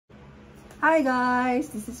Hi guys,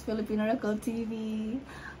 this is Filipino Record TV.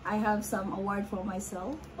 I have some award for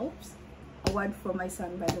myself. Oops, award for my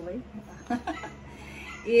son, by the way.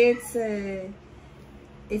 It's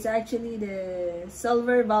actually the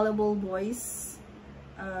Silver Volleyball Boys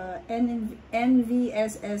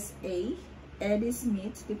NVSSA Eddie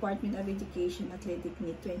Smith Department of Education Athletic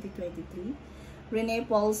Meet 2023. Rene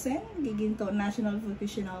Paulsen, Guiginto National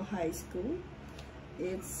Vocational High School.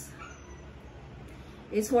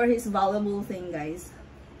 It's for his volleyball thing, guys.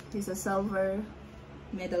 He's a silver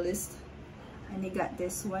medalist, and he got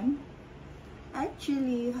this one.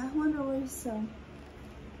 Actually, I wonder where's some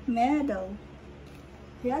medal.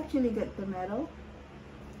 He actually got the medal,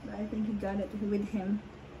 but I think he got it with him.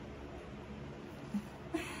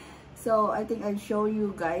 So I think I'll show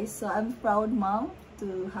you guys. So I'm proud mom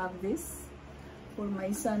to have this for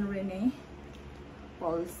my son Rene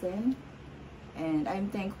Paulsen. And I'm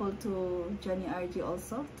thankful to Johnny RG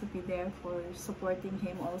also to be there for supporting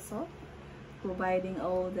him also, providing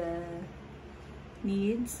all the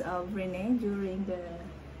needs of Rene during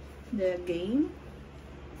the game.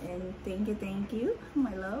 And thank you,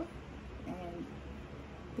 my love. And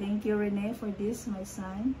thank you, Rene, for this, my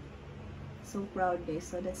son. So proud this.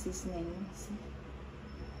 So that's his name. See?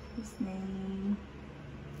 His name.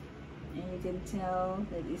 And you can tell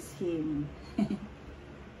that it's him. There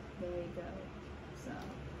we go. So,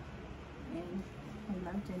 and I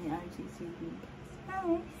love Johnny RGCB.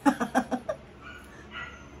 Hi!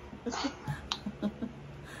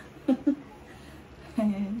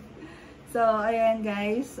 So, ayan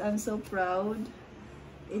guys, I'm so proud.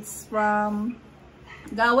 It's from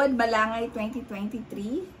GAWAD Balangay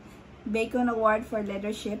 2023. Bacon Award for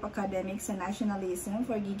Leadership, Academics, and Nationalism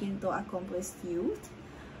for Giginto Accomplished Youth.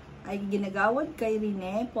 Ay ginagawad kay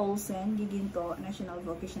Rene Paulsen, Giginto National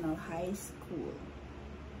Vocational High School.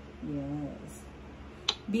 Yes.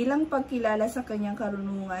 Bilang pagkilala sa kanyang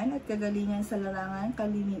karunungan at kagalingan sa larangan,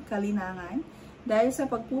 kalinangan, dahil sa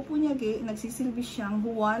pagpupunyagi, nagsisilbi siyang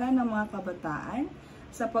huwaran ng mga kabataan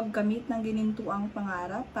sa pagkamit ng ginintuang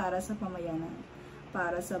pangarap para sa pamayanan,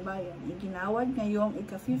 para sa bayan. Iginawad ngayong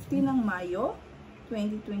ika-50 ng Mayo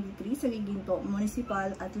 2023 sa Giginto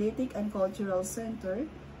Municipal Athletic and Cultural Center,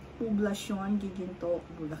 Poblacion, Giginto,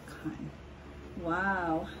 Bulacan.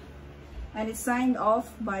 Wow! And it's signed off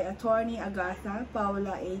by Attorney Agatha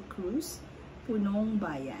Paula A. Cruz, Punong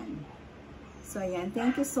Bayan. So, ayan.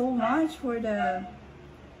 Thank you so much for the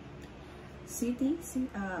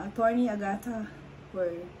Attorney Agatha, for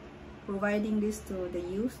providing this to the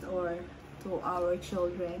youth or to our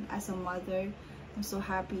children. As a mother, I'm so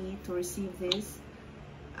happy to receive this.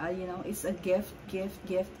 You know, it's a gift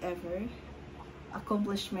ever.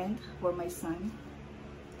 Accomplishment for my son,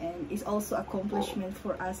 and it's also accomplishment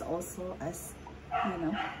for us also, as you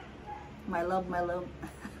know, my love.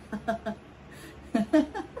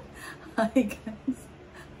 Hi guys.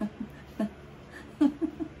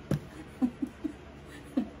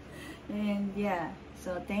 And yeah,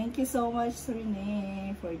 so thank you so much,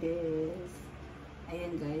 Rene, for this.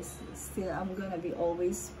 Ayan guys, still I'm gonna be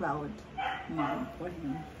always proud mom for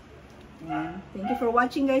him. And thank you for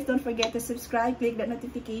watching, guys. Don't forget to subscribe, click that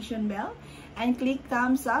notification bell, and click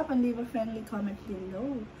thumbs up, and leave a friendly comment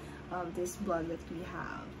below of this vlog that we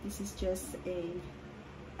have. This is just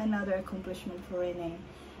another accomplishment for Rene.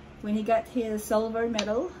 When he got his silver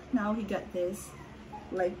medal, now he got this,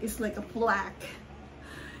 like, it's like a plaque.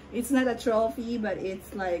 It's not a trophy, but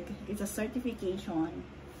it's like, it's a certification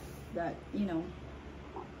that, you know,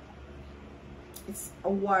 it's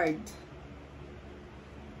award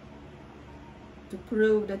to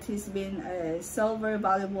prove that he's been a silver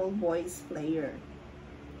volleyball boys player.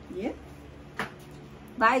 Yeah.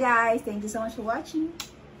 Bye guys. Thank you so much for watching.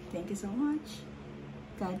 Thank you so much.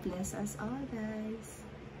 God bless us all, guys.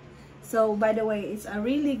 So, by the way, it's a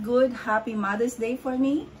really good happy Mother's Day for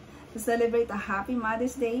me, to celebrate a happy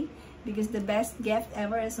Mother's Day, because the best gift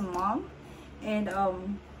ever as a mom, and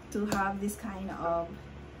to have this kind of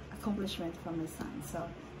accomplishment from my son. So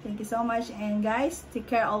thank you so much, and guys, take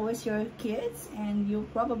care always your kids, and you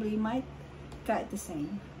probably might get the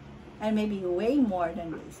same, and maybe way more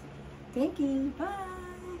than this. Thank you. Bye.